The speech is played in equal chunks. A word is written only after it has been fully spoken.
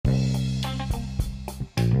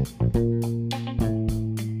Hey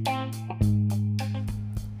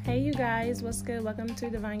you guys, what's good? Welcome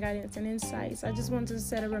to Divine Guidance and Insights. I just wanted to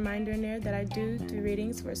set a reminder in there that I do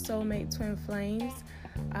readings for soulmate twin flames.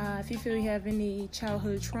 If you feel you have any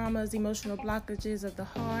childhood traumas, emotional blockages of the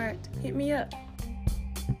heart, hit me up.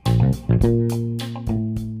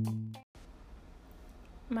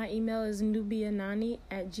 My email is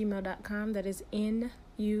nubianani@gmail.com. That is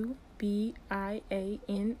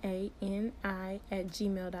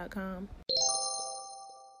nubianani@gmail.com.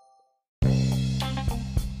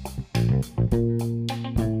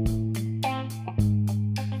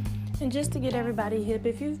 And just to get everybody hip,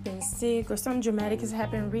 if you've been sick or something dramatic has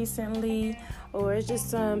happened recently, or it's just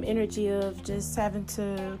some energy of just having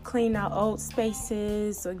to clean out old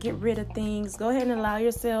spaces or get rid of things, go ahead and allow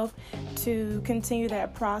yourself to continue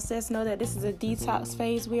that process. Know that this is a detox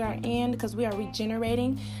phase we are in because we are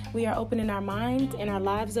regenerating. We are opening our minds and our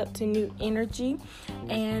lives up to new energy,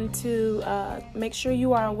 and to make sure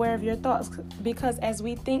you are aware of your thoughts, because as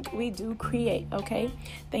we think, we do create. Okay?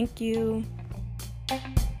 Thank you.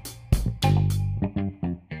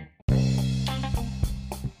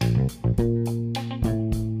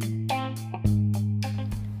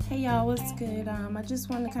 What's good? I just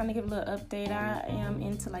want to kind of give a little update. I am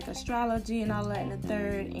into like astrology and all that in the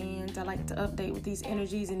third, and I like to update with these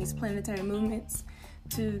energies and these planetary movements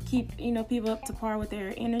to keep people up to par with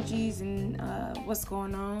their energies and what's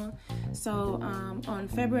going on. So on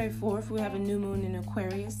February 4th, we have a new moon in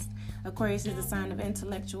Aquarius. Aquarius is the sign of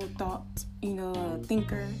intellectual thought, a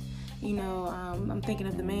thinker. I'm thinking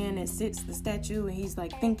of the man that sits the statue and he's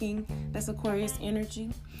like thinking. That's Aquarius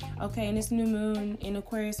energy. Okay, and this new moon in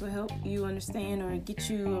Aquarius will help you understand or get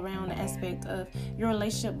you around the aspect of your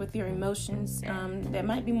relationship with your emotions. That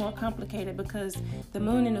might be more complicated because the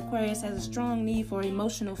moon in Aquarius has a strong need for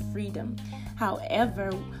emotional freedom. However,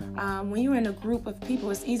 when you're in a group of people,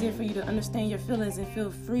 it's easier for you to understand your feelings and feel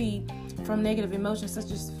free from negative emotions such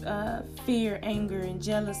as fear, anger, and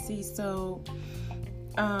jealousy. So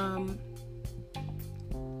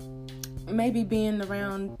maybe being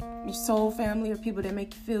around your soul family or people that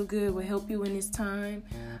make you feel good will help you in this time.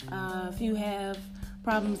 If you have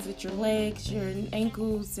problems with your legs, your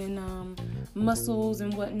ankles, and muscles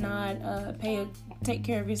and whatnot, take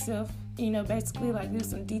care of yourself. Basically like do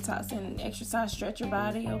some detox and exercise, stretch your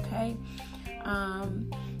body. Okay.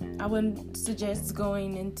 I wouldn't suggest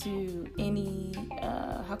going into any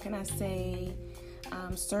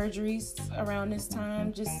surgeries around this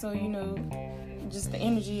time, just so just the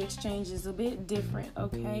energy exchange is a bit different.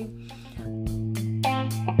 Okay.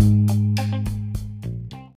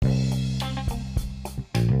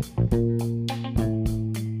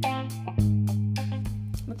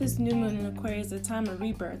 With this new moon in Aquarius, a time of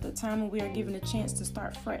rebirth, a time when we are given a chance to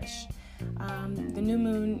start fresh. The new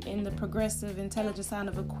moon in the progressive, intelligent sign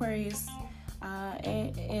of Aquarius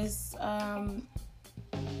is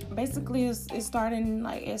basically it started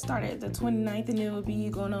the 29th, and it will be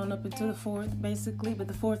going on up until the 4th, basically. But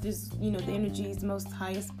the 4th is, the energy's most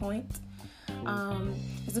highest point.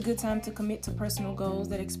 It's a good time to commit to personal goals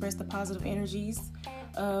that express the positive energies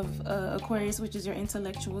of Aquarius, which is your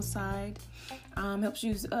intellectual side. Helps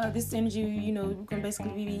you, this energy, can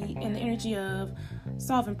basically be in the energy of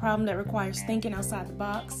solving problem that requires thinking outside the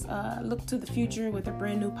box. Look to the future with a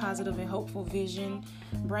brand new positive and hopeful vision.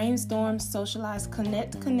 Brainstorm, socialize,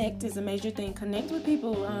 connect is a major thing. Connect with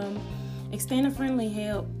people. Extend a friendly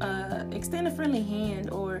hand,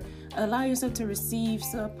 or allow yourself to receive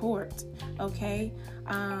support. Okay.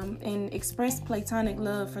 And express platonic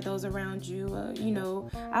love for those around you.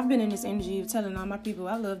 I've been in this energy of telling all my people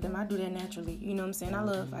I love them. I do that naturally. You know what I'm saying?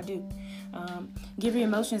 I do. Give your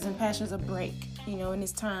emotions and passions a break, in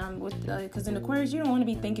this time, because in Aquarius, you don't want to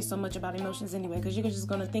be thinking so much about emotions anyway, because you're just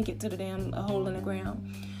going to think it to the damn hole in the ground.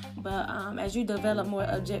 But as you develop more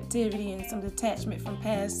objectivity and some detachment from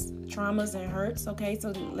past traumas and hurts, okay, so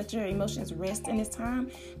let your emotions rest in this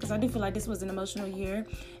time, because I do feel like this was an emotional year.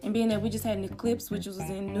 And being that we just had an eclipse, which was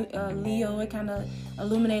in Leo, it kind of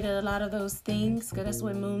illuminated a lot of those things, because that's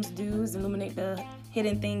what moons do, is illuminate the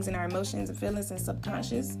hidden things in our emotions and feelings and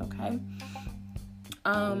subconscious. Okay.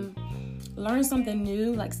 Learn something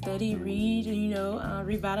new, like study, read,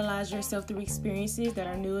 revitalize yourself through experiences that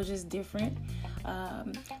are new or just different.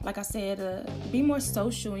 Like I said, be more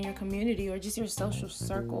social in your community or just your social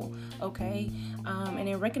circle, okay? And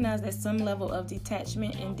then recognize that some level of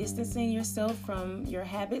detachment and distancing yourself from your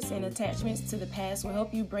habits and attachments to the past will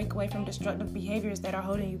help you break away from destructive behaviors that are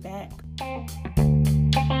holding you back.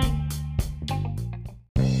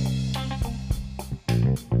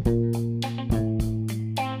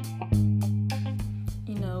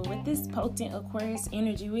 potent Aquarius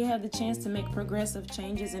energy, we have the chance to make progressive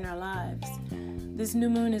changes in our lives. This new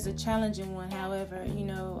moon is a challenging one, however,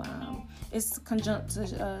 it's conjunct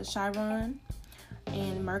to Chiron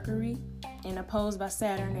and Mercury and opposed by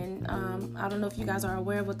Saturn. And I don't know if you guys are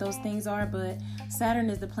aware of what those things are, but Saturn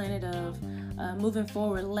is the planet of moving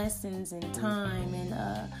forward, lessons and time,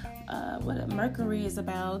 and what Mercury is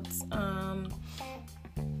about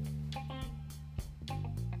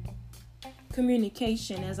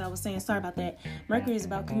communication. As I was saying, sorry about that. Mercury is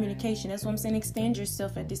about communication. That's what I'm saying. Extend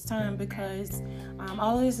yourself at this time, because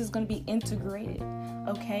all of this is going to be integrated,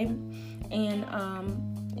 okay? And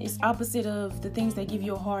it's opposite of the things that give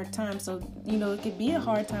you a hard time. So, it could be a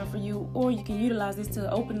hard time for you, or you can utilize this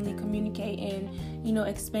to openly communicate and,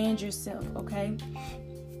 expand yourself, okay?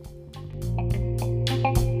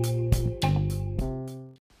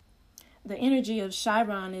 The energy of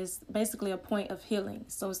Chiron is basically a point of healing.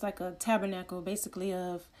 So it's like a tabernacle, basically,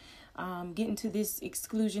 of getting to this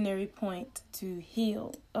exclusionary point to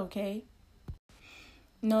heal, okay?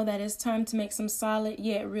 Know that it's time to make some solid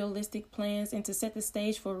yet realistic plans and to set the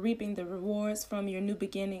stage for reaping the rewards from your new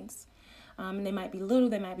beginnings. They might be little,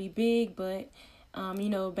 they might be big, but,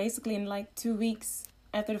 basically in like 2 weeks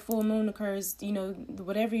after the full moon occurs,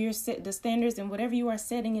 whatever you're set, the standards and whatever you are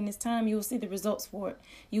setting in this time, you will see the results for it.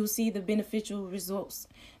 You will see the beneficial results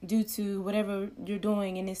due to whatever you're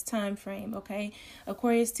doing in this time frame, okay?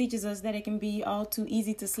 Aquarius teaches us that it can be all too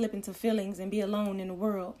easy to slip into feelings and be alone in the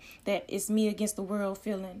world, that it's me against the world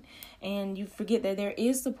feeling. And you forget that there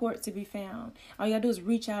is support to be found. All you gotta do is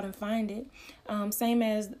reach out and find it. Same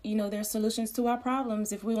as, there's solutions to our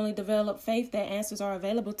problems. If we only develop faith that answers are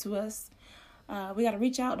available to us, we got to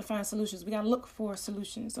reach out to find solutions. We got to look for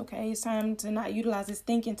solutions, okay? It's time to not utilize this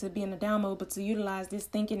thinking to be in a down mode, but to utilize this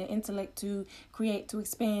thinking and intellect to create, to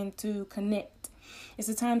expand, to connect. It's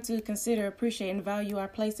a time to consider, appreciate, and value our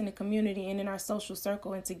place in the community and in our social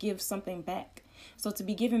circle, and to give something back. So to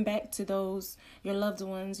be giving back to those, your loved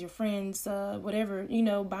ones, your friends, whatever,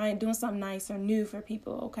 doing something nice or new for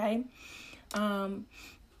people, okay?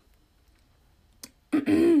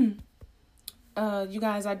 You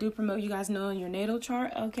guys, I do promote you guys knowing your natal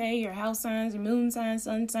chart, okay? Your house signs, your moon signs,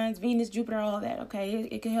 sun signs, Venus, Jupiter, all that, okay?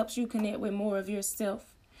 It can help you connect with more of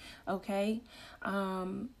yourself, okay?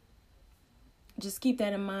 Just keep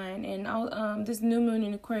that in mind. And this new moon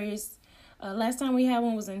in Aquarius, last time we had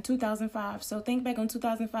one was in 2005. So think back on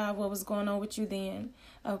 2005, what was going on with you then,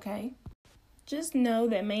 okay? Just know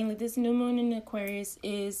that mainly this new moon in Aquarius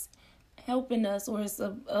is helping us, or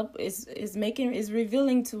is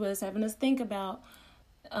revealing to us, having us think about,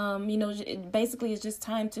 basically it's just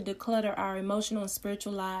time to declutter our emotional and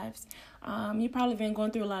spiritual lives. You've probably been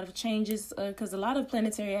going through a lot of changes because a lot of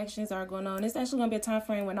planetary actions are going on. It's actually going to be a time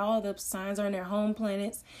frame when all the signs are in their home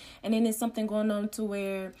planets, and then there's something going on to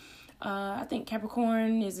where I think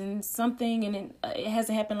Capricorn is in something, and it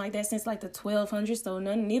hasn't happened like that since like the 1200s. So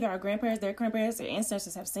neither our grandparents, their grandparents, their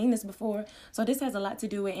ancestors have seen this before. So this has a lot to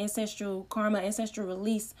do with ancestral karma, ancestral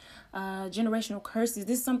release, generational curses.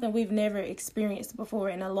 This is something we've never experienced before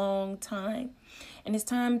in a long time. And it's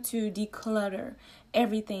time to declutter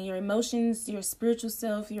everything, your emotions, your spiritual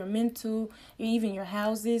self, your mental, even your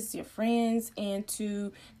houses, your friends, and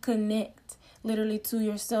to connect literally to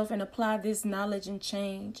yourself and apply this knowledge and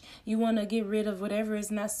change. You want to get rid of whatever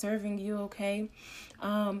is not serving you, okay?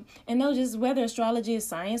 And no, just whether astrology is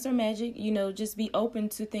science or magic, just be open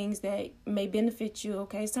to things that may benefit you,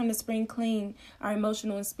 okay? It's time to spring clean our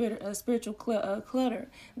emotional and spiritual clutter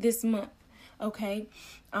this month, okay?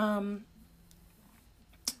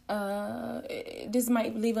 This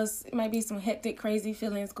might be some hectic, crazy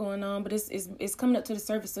feelings going on, but it's coming up to the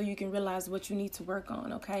surface so you can realize what you need to work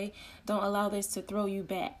on, okay? Don't allow this to throw you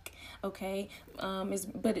back, okay?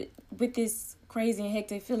 With this crazy and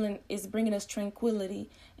hectic feeling, it's bringing us tranquility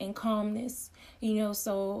and calmness,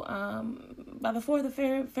 so by the 4th of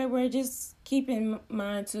February, just keep in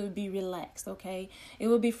mind to be relaxed, okay? It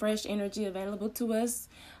will be fresh energy available to us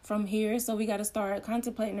from here, so we got to start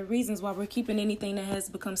contemplating the reasons why we're keeping anything that has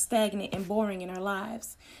become stagnant and boring in our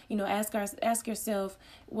lives. Ask yourself,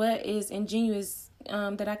 what is ingenious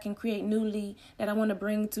that I can create newly, that I want to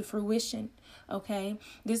bring to fruition, okay?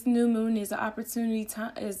 This new moon is an opportunity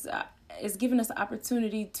is giving us the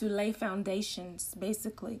opportunity to lay foundations,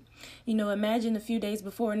 basically. Imagine a few days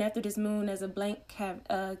before and after this moon as a blank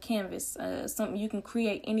canvas, something you can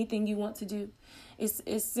create anything you want to do.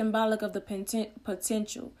 It's symbolic of the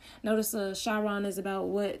potential. Notice Chiron is about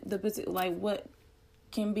what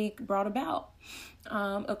can be brought about.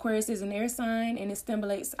 Aquarius is an air sign, and it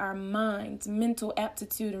stimulates our minds. Mental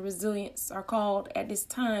aptitude and resilience are called at this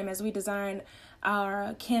time as we design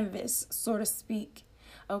our canvas, so to speak.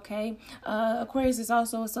 Okay. Aquarius is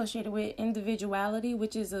also associated with individuality,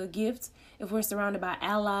 which is a gift if we're surrounded by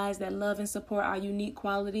allies that love and support our unique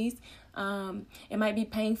qualities. It might be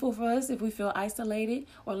painful for us if we feel isolated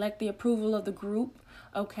or lack the approval of the group.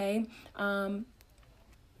 Okay. And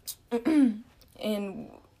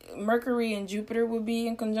Mercury and Jupiter will be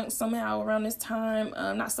in conjunction somehow around this time.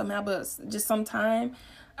 Not somehow, but just sometime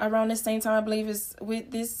around the same time, I believe, is with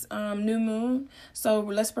this new moon. So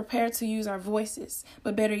let's prepare to use our voices.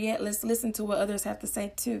 But better yet, let's listen to what others have to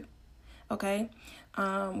say too. Okay?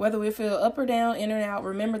 Whether we feel up or down, in or out,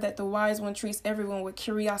 remember that the wise one treats everyone with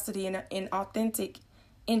curiosity and authentic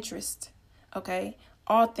interest. Okay?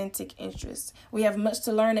 Authentic interest. We have much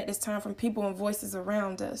to learn at this time from people and voices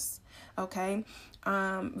around us. Okay?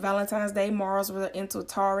 Valentine's Day, Mars was into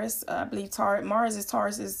Taurus. I believe Mars is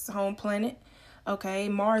Taurus's home planet. Okay,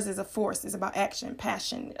 Mars is a force. It's about action,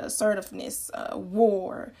 passion, assertiveness,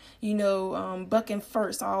 war, bucking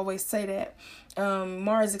first. I always say that.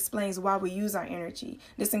 Mars explains why we use our energy.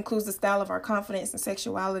 This includes the style of our confidence and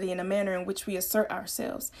sexuality and the manner in which we assert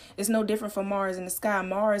ourselves. It's no different from Mars in the sky.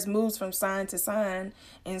 Mars moves from sign to sign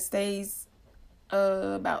and stays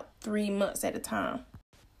about 3 months at a time.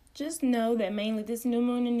 Just know that mainly this new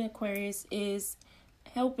moon in Aquarius is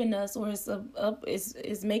helping us, or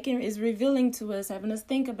is revealing to us, having us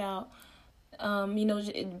think about,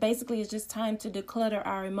 basically it's just time to declutter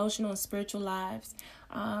our emotional and spiritual lives.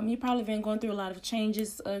 You've probably been going through a lot of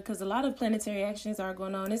changes because a lot of planetary actions are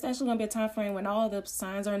going on. It's actually going to be a time frame when all the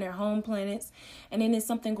signs are in their home planets, and then there's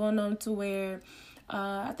something going on to where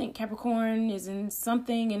I think Capricorn is in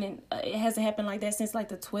something, and it hasn't happened like that since like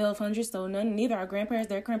the 1200s. So neither our grandparents,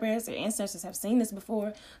 their grandparents, their ancestors have seen this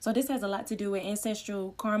before. So this has a lot to do with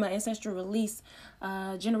ancestral karma, ancestral release,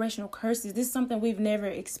 generational curses. This is something we've never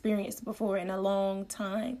experienced before in a long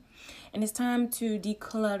time. And it's time to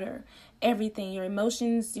declutter everything, your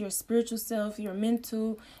emotions, your spiritual self, your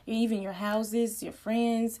mental, even your houses, your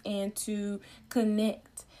friends, and to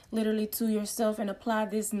connect literally to yourself and apply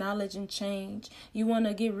this knowledge and change. You want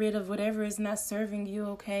to get rid of whatever is not serving you,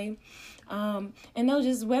 okay? And no,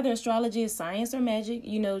 just whether astrology is science or magic,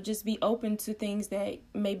 just be open to things that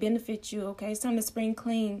may benefit you, okay? It's time to spring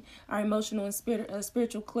clean our emotional and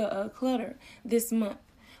spiritual clutter this month,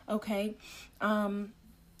 okay?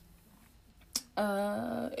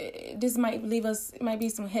 This might leave us, it might be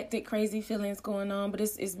some hectic, crazy feelings going on, but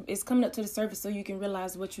it's coming up to the surface so you can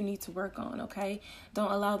realize what you need to work on, okay?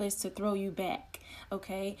 Don't allow this to throw you back,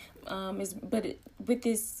 okay? With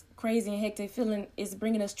this crazy and hectic feeling, it's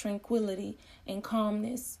bringing us tranquility and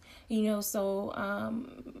calmness, so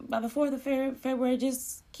by the 4th of February,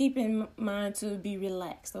 just keep in mind to be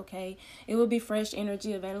relaxed, okay? It will be fresh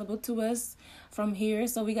energy available to us from here,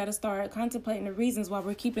 so we got to start contemplating the reasons why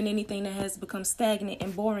we're keeping anything that has become stagnant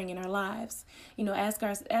and boring in our lives.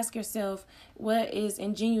 Ask yourself, what is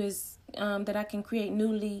ingenious that I can create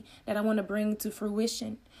newly, that I want to bring to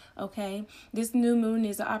fruition, okay? This new moon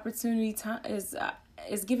is an opportunity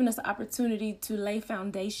is giving us an opportunity to lay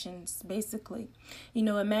foundations, basically.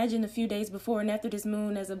 Imagine a few days before and after this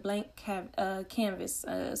moon as a blank canvas,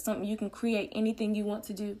 something you can create anything you want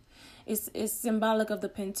to do. It's symbolic of the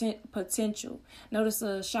potential.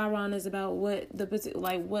 Notice Chiron is about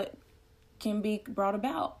what can be brought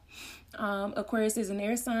about. Aquarius is an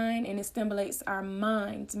air sign, and it stimulates our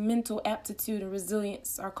minds. Mental aptitude and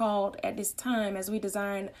resilience are called at this time as we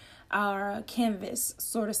design our canvas,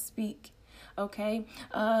 so to speak. Okay.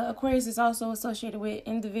 Aquarius is also associated with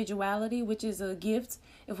individuality, which is a gift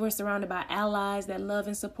if we're surrounded by allies that love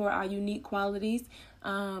and support our unique qualities.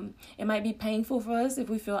 It might be painful for us if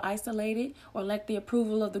we feel isolated or lack the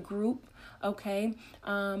approval of the group. Okay.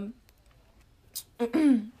 And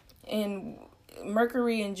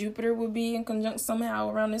Mercury and Jupiter will be in conjunction somehow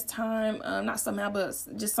around this time. Not somehow, but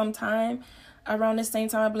just sometime around the same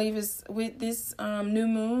time, I believe, is with this new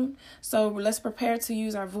moon. So let's prepare to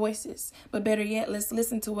use our voices. But better yet, let's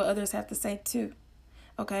listen to what others have to say too.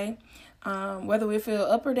 Okay? Whether we feel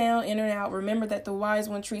up or down, in or out, remember that the wise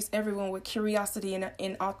one treats everyone with curiosity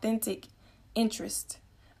and authentic interest.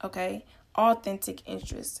 Okay? Authentic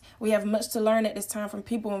interest. We have much to learn at this time from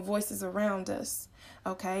people and voices around us.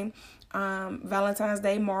 Okay? Valentine's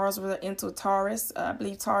Day, Mars was into Taurus. I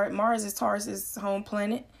believe Mars is Taurus's home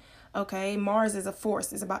planet. Okay, Mars is a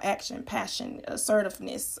force. It's about action, passion,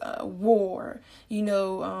 assertiveness, war,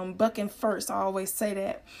 bucking first. I always say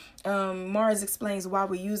that. Mars explains why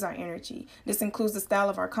we use our energy. This includes the style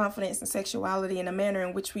of our confidence and sexuality and the manner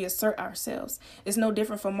in which we assert ourselves. It's no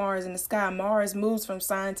different from Mars in the sky. Mars moves from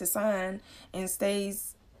sign to sign and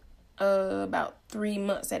stays about 3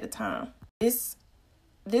 months at a time. This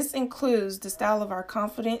This includes the style of our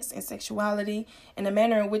confidence and sexuality and the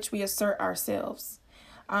manner in which we assert ourselves.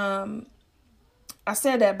 I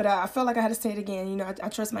said that, but I felt like I had to say it again. You know, I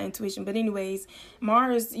trust my intuition. But anyways,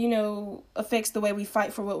 Mars, you know, affects the way we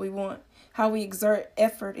fight for what we want, how we exert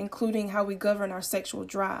effort, including how we govern our sexual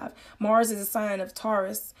drive. Mars is a sign of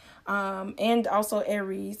Taurus, and also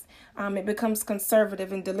Aries. It becomes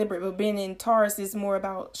conservative and deliberate, but being in Taurus is more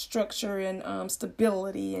about structure and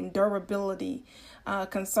stability and durability.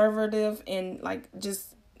 Conservative and like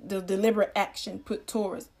just the deliberate action put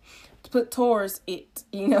towards it,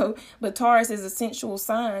 you know. But Taurus is a sensual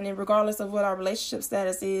sign, and regardless of what our relationship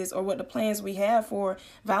status is or what the plans we have for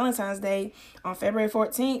Valentine's Day on February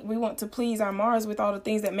 14th, we want to please our Mars with all the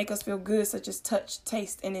things that make us feel good, such as touch,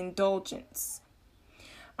 taste, and indulgence.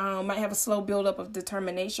 Might have a slow buildup of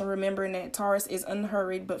determination, remembering that Taurus is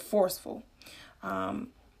unhurried but forceful.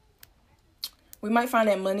 We might find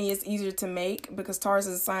that money is easier to make because Taurus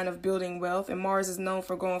is a sign of building wealth, and Mars is known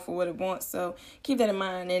for going for what it wants. So keep that in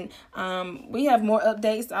mind. And we have more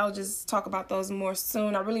updates. I'll just talk about those more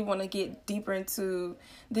soon. I really want to get deeper into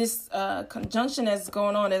this conjunction that's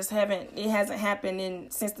going on. It hasn't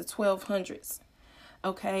happened since the 1200s.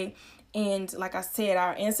 Okay. And like I said,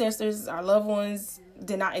 our ancestors, our loved ones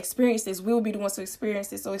did not experience this. We'll be the ones to experience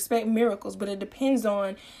this. So expect miracles, but it depends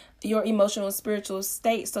on your emotional and spiritual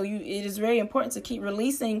state. So it is very important to keep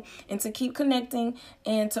releasing and to keep connecting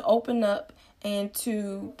and to open up and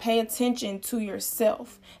to pay attention to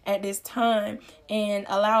yourself at this time and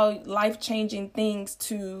allow life-changing things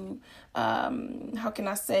to,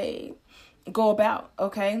 go about,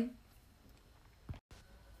 okay?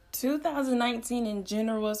 2019 in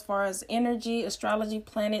general, as far as energy, astrology,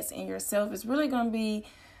 planets, and yourself, is really going to be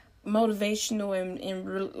motivational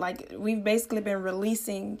and like we've basically been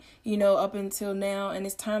releasing, you know, up until now, and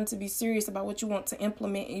it's time to be serious about what you want to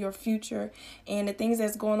implement in your future. And the things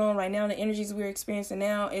that's going on right now, the energies we're experiencing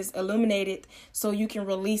now is illuminated so you can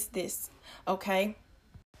release this, okay?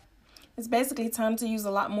 It's basically time to use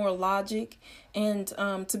a lot more logic and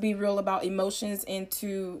to be real about emotions and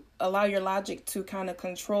to allow your logic to kind of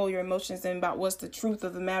control your emotions and about what's the truth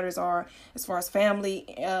of the matters are as far as family,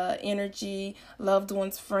 energy, loved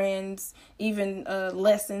ones, friends, even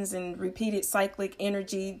lessons and repeated cyclic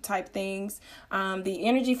energy type things. The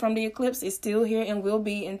energy from the eclipse is still here and will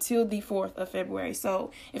be until the 4th of February.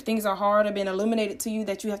 So if things are hard or been illuminated to you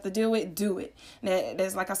that you have to deal with, do it.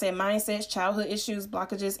 There's, like I said, mindsets, childhood issues,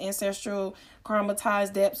 blockages, ancestral, karma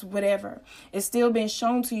ties, depths, whatever. It's still been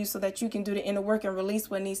shown to you so that you can do the inner work and release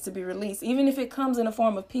what needs to be released. Even if it comes in the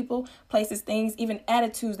form of people, places, things, even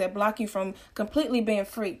attitudes that block you from completely being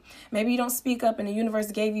free. Maybe you don't speak up and the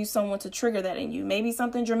universe gave you someone to trigger that in you. Maybe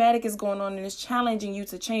something dramatic is going on and it's challenging you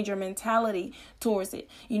to change your mentality towards it.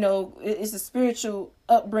 You know, it's a spiritual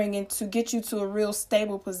upbringing to get you to a real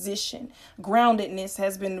stable position. Groundedness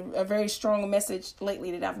has been a very strong message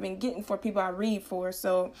lately that I've been getting for people I read for.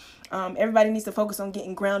 So everybody needs to focus on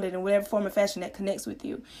getting grounded in whatever form or fashion that connects with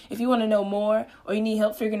you. If you want to know more or you need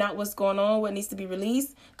help figuring out what's going on, what needs to be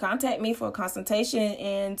released, contact me for a consultation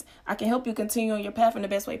and I can help you continue on your path in the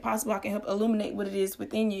best way possible. I can help illuminate what it is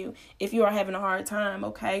within you if you are having a hard time.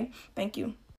 Okay. Thank you.